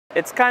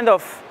It's kind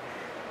of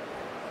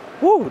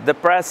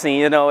depressing,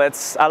 you know.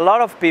 It's a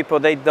lot of people,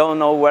 they don't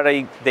know where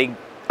they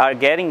are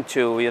getting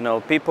to, you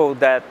know. People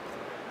that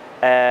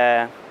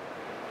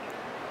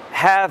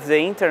have the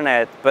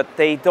internet, but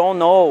they don't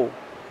know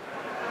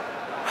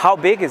how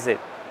big is it.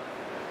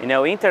 You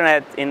know,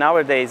 internet in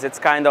nowadays, it's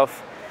kind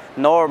of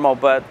normal,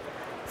 but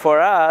for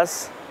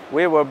us,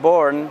 we were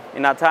born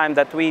in a time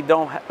that we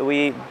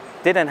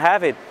didn't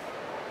have it.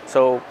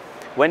 So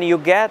when you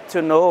get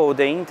to know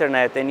the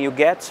internet and you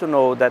get to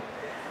know that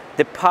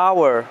the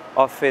power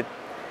of it,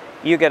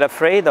 you get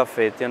afraid of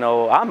it. You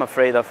know, I'm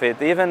afraid of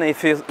it. Even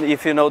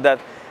if you know that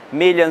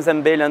millions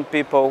and billions of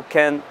people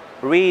can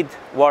read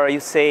what you're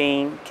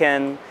saying,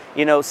 can,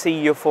 you know, see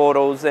your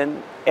photos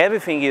and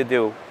everything you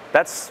do.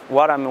 That's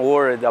what I'm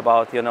worried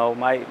about, you know,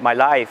 my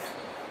life.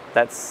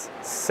 That's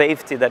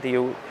safety, that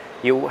you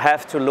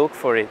have to look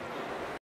for it.